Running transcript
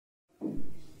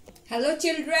Hello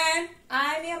children,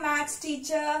 I am your maths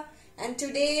teacher and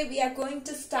today we are going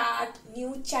to start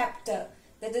new chapter,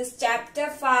 that is chapter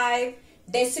 5,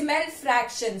 decimal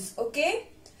fractions. Okay,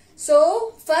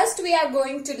 so first we are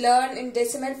going to learn in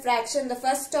decimal fraction. The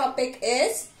first topic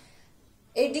is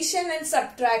addition and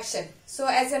subtraction. So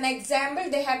as an example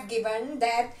they have given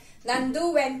that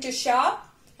Nandu went to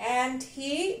shop and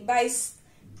he buys,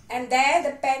 and there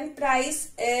the pen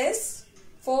price is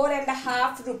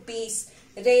 4.5 rupees.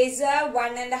 Razor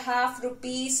 1.5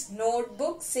 rupees,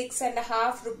 notebook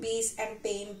 6.5 rupees and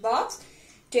paint box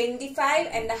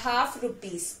 25.5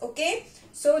 rupees. Okay,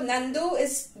 so Nandu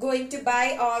is going to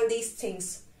buy all these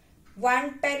things.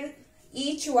 One pen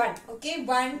each one. Okay,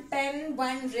 one pen,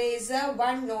 one razor,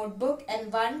 one notebook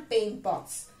and one paint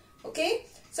box. Okay,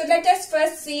 so let us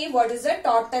first see what is the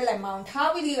total amount.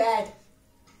 How will you add?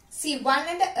 See,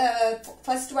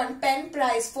 first one, pen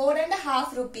price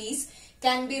 4.5 rupees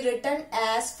can be written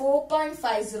as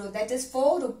 4.50, that is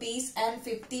 4 rupees and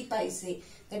 50 paise,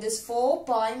 that is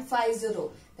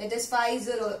 4.50, that is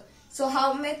 50. So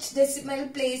how much decimal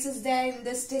place is there in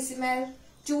this decimal?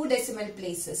 2 decimal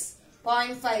places.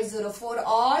 0.50 for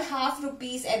all half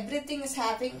rupees, everything is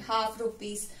having half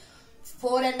rupees.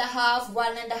 4.5,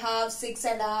 1.5,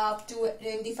 6.5,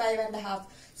 25.5.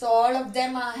 So all of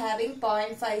them are having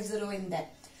 0.50 in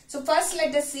that. So first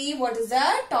let us see what is the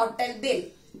total bill.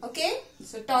 Okay,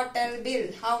 so total bill,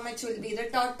 how much will be the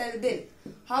total bill?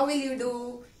 How will you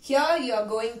do? Here you are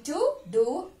going to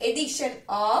do addition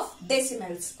of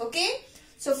decimals. Okay,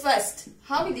 so first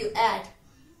how will you add?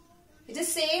 It is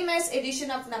same as addition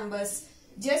of numbers,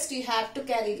 just you have to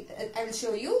carry, I will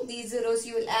show you these zeros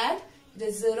you will add. It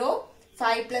is 0,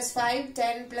 5 plus 5,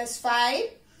 10 plus 5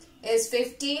 is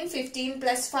 15, 15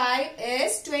 plus 5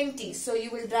 is 20. So you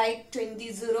will write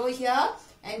 20 0 here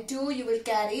and 2 you will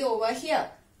carry over here.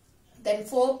 Then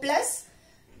 4 plus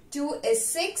 2 is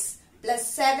 6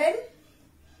 plus 7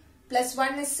 plus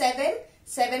 1 is 7.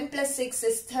 7 plus 6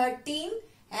 is 13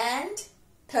 and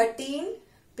 13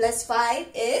 plus 5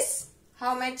 is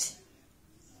how much?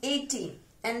 18.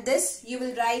 And this you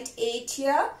will write 8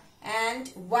 here and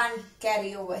 1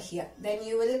 carry over here. Then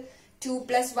you will 2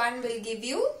 plus 1 will give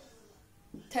you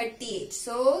 38.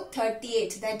 So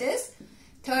 38, that is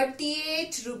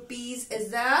 38 rupees is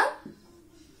the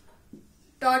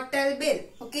total bill.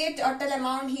 Okay, total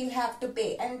amount he'll have to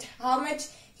pay. And how much?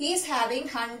 He is having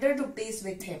 100 rupees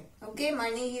with him. Okay,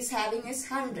 money he is having is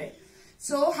 100.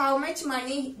 So how much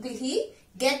money will he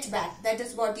get back? That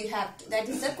is what you have to, that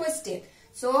is the question.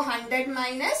 So 100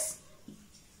 minus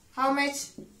how much?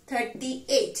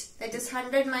 38. That is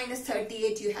 100 minus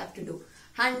 38 you have to do.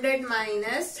 100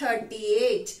 minus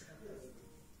 38.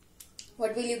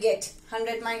 What will you get?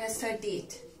 100 minus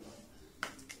 38.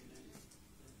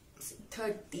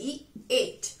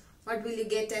 38. What will you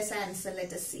get as answer?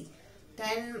 Let us see.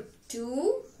 10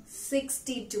 to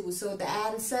 62. So the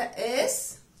answer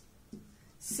is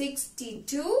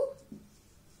 62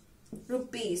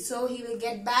 rupees. So he will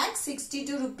get back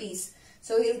 62 rupees.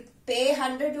 So he'll pay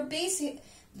 100 rupees.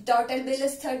 The total bill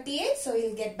is 38. So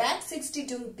he'll get back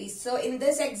 62 rupees. So in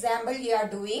this example you are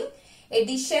doing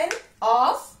addition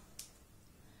of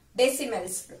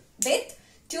decimals with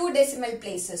 2 decimal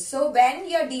places. So when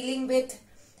you are dealing with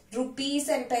rupees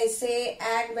and paise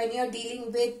and when you are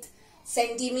dealing with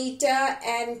centimeter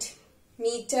and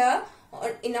meter,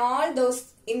 or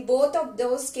in both of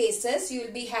those cases you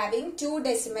will be having 2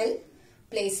 decimal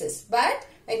places. But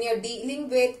when you are dealing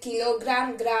with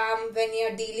kilogram, gram, when you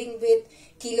are dealing with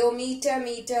kilometer,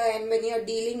 meter, and when you are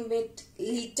dealing with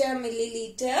liter,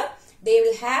 milliliter, they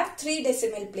will have 3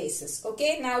 decimal places.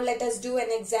 Okay, now let us do an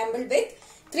example with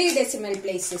 3 decimal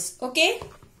places. Okay.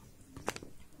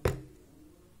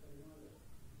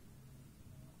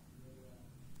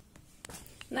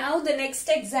 Now the next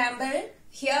example,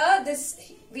 here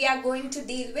we are going to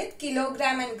deal with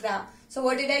kilogram and gram. So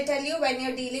what did I tell you? When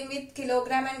you are dealing with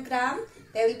kilogram and gram,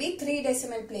 there will be 3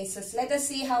 decimal places. Let us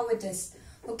see how it is.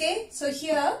 Okay, so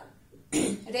here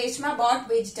Reshma bought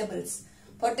vegetables.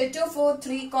 Potato for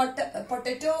 3/4,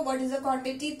 potato, what is the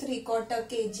quantity? 3/4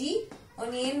 kg.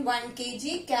 Onion 1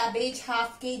 kg, cabbage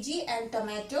half kg and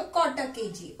tomato 1/4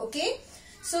 kg. Okay,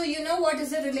 so you know what is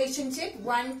the relationship?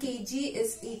 1 kg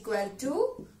is equal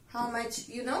to how much?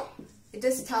 You know, it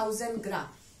is 1000 gram.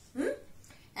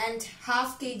 And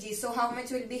half kg, so how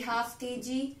much will be half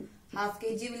kg? Half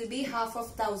kg will be half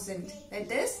of 1000,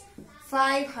 that is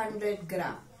 500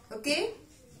 gram. Okay,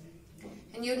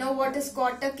 and you know what is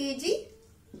 1/4 kg?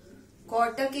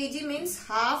 1/4 kg means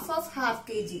half of half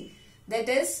kg, that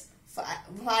is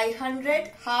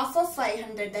 500, half of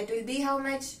 500, that will be how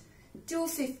much?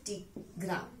 250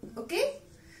 gram. Okay,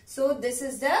 so this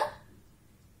is the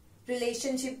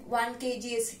relationship 1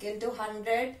 kg is equal to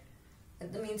 100.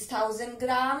 That means 1000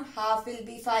 gram, half will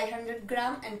be 500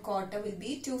 gram and quarter will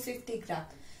be 250 gram.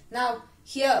 Now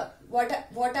here, what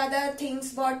are the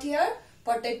things bought here?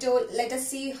 Potato, let us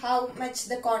see how much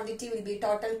the quantity will be,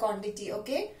 total quantity,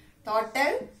 okay?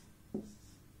 Total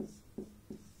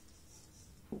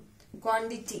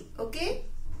quantity, okay,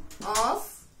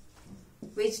 of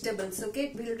vegetables,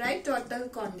 okay? We'll write total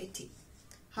quantity.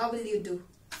 How will you do?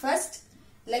 First,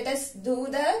 let us do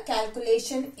the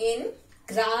calculation in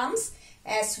grams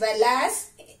as well as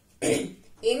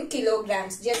in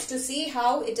kilograms, just to see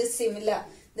how it is similar.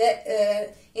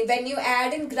 When you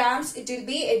add in grams, it will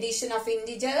be addition of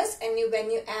integers, and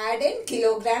when you add in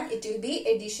kilogram, it will be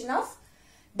addition of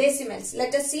decimals.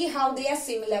 Let us see how they are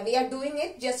similar. We are doing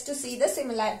it just to see the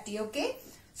similarity, okay?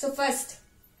 So first,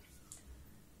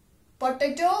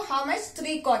 potato, how much?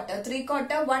 3/4.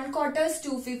 3/4, 1/4 is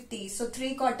 250. So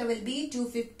 3/4 will be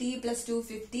 250 plus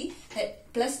 250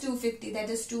 plus 250. That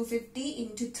is 250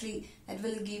 into 3. That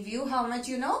will give you how much,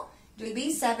 you know? It will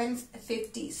be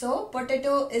 750. So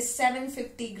potato is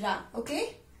 750 gram.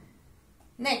 Okay.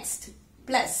 Next,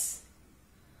 plus.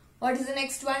 What is the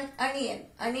next one? Onion.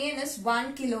 Onion is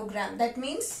 1 kilogram. That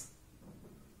means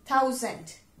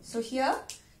 1000. So here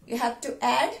you have to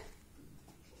add.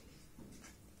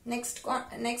 Next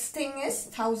thing is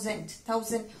 1000.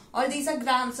 All these are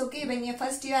grams. Okay. When you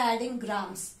are adding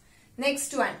grams.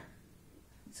 Next one.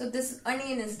 So this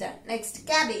onion is done. Next,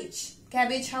 cabbage.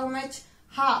 Cabbage, how much?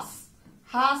 Half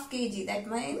kg. That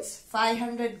means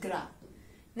 500 gram.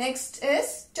 Next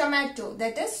is tomato.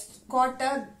 That is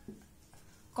quarter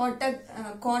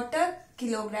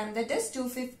kilogram. That is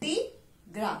 250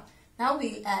 gram. Now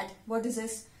we'll add. What is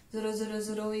this? 0, 0,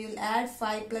 0. We will add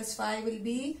 5 plus 5 will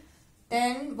be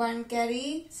 10. 1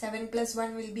 carry. 7 plus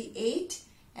 1 will be 8.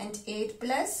 And 8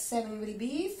 plus 7 will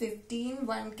be 15.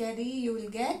 1 carry. You will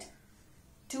get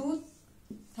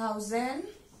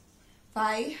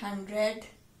 2500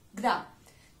 gram.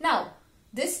 Now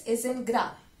this is in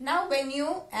gram. Now when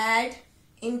you add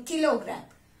in kilogram,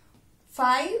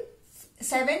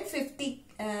 750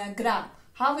 gram.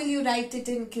 How will you write it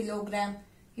in kilogram?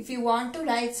 If you want to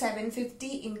write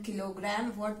 750 in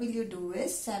kilogram, what will you do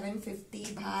is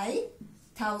 750 by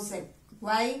 1000.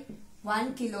 Why?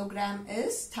 1 kilogram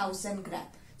is 1000 gram.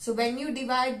 So when you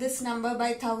divide this number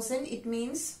by 1000, it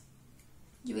means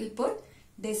you will put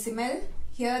decimal.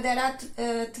 Here there are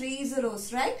 3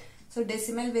 zeros, right? So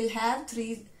decimal will have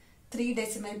three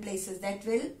decimal places. That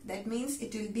means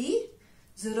it will be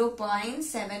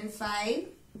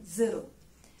 0.750.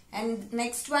 And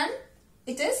next one,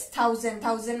 it is 1000.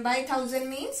 1000 by 1000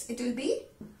 means it will be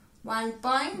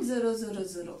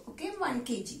 1.000. Okay, 1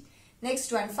 kg.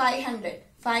 Next one, 500.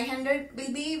 500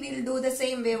 will be, we will do the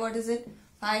same way. What is it?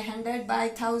 500 by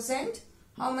 1000.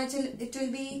 How much it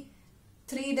will be?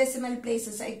 3 decimal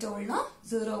places I told, no?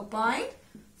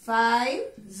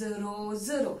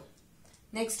 0.500.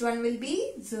 Next one will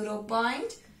be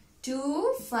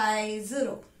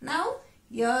 0.250. Now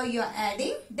here you are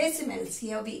adding decimals.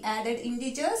 Here we added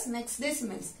integers, next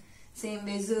decimals. Same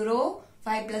way, 0,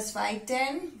 5 plus 5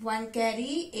 10, 1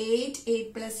 carry 8,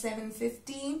 8 plus 7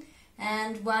 15,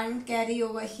 and 1 carry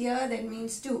over here, that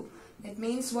means 2. That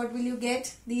means what will you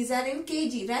get? These are in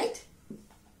kg, right?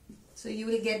 So you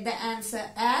will get the answer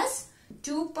as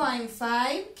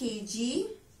 2.5 kg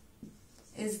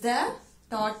is the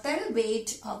total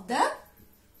weight of the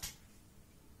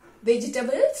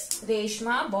vegetables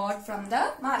Reshma bought from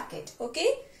the market.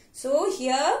 Okay. So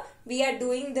here we are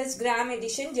doing this gram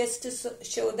addition just to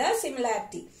show the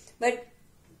similarity. But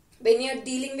when you are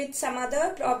dealing with some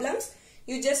other problems,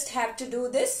 you just have to do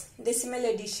this decimal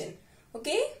addition.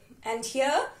 Okay. And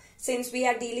here, since we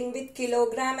are dealing with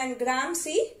kilogram and gram,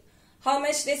 see how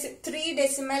much 3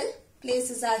 decimal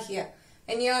places are here.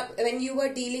 And when you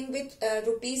were dealing with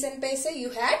rupees and paisa,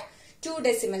 you had 2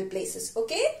 decimal places.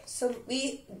 Okay. So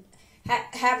we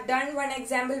have done one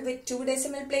example with 2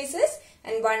 decimal places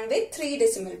and one with 3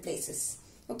 decimal places.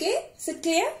 Okay. So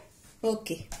clear?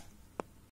 Okay.